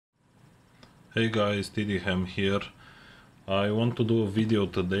Hey guys, TDHam here. I want to do a video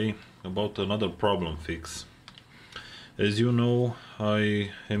today about another problem fix. As you know,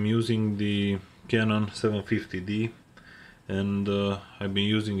 I am using the Canon 750D and I've been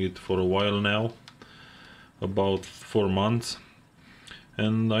using it for a while now, about 4 months,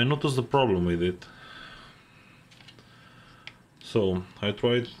 and I noticed a problem with it. So I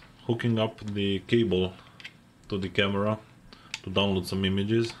tried hooking up the cable to the camera to download some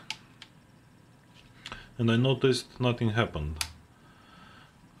images, and I noticed nothing happened.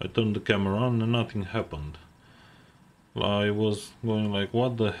 I turned the camera on and nothing happened. I was going like,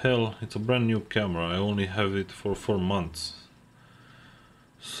 what the hell, it's a brand new camera, I only have it for 4 months.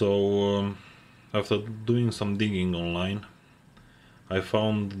 So after doing some digging online, I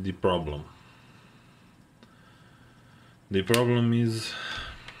found the problem. The problem is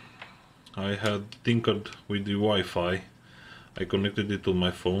I had tinkered with the Wi-Fi. I connected it to my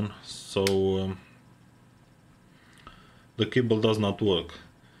phone, so the cable does not work.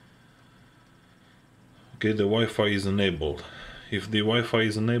 Okay, the Wi-Fi is enabled. If the Wi-Fi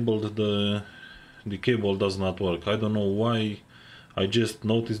is enabled, the cable does not work. I don't know why. I just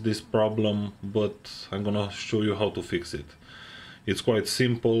noticed this problem, but I'm gonna show you how to fix it. It's quite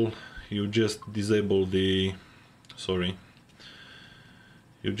simple. You just disable the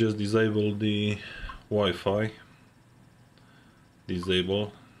Wi-Fi.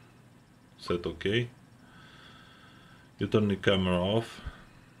 Disable. Set OK. You turn the camera off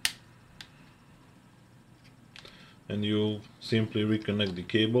and you simply reconnect the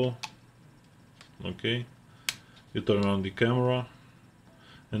cable. Okay, you turn on the camera,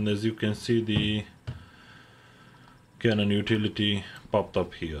 and as you can see, the Canon utility popped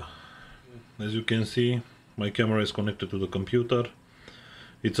up here. As you can see, my camera is connected to the computer.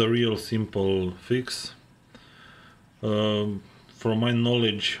 It's a real simple fix. From my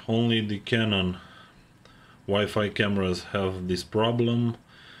knowledge, only the Canon Wi-Fi cameras have this problem.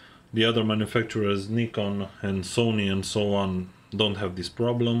 The other manufacturers, Nikon and Sony and so on, don't have this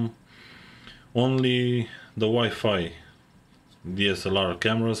problem. Only the Wi-Fi DSLR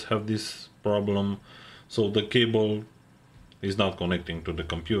cameras have this problem, so the cable is not connecting to the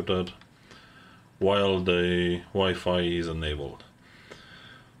computer while the Wi-Fi is enabled.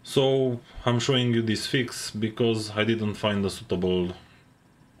 So I'm showing you this fix because I didn't find a suitable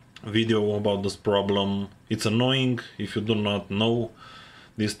video about this problem. It's annoying if you do not know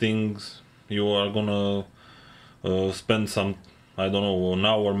these things. You are gonna spend some, I don't know, an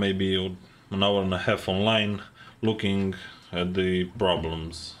hour, maybe an hour and a half online looking at the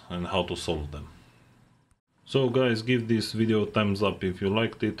problems and how to solve them. So guys, give this video a thumbs up if you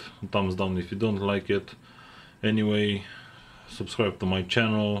liked it, a thumbs down if you don't like it. Anyway, subscribe to my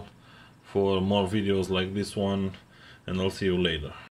channel for more videos like this one, and I'll see you later.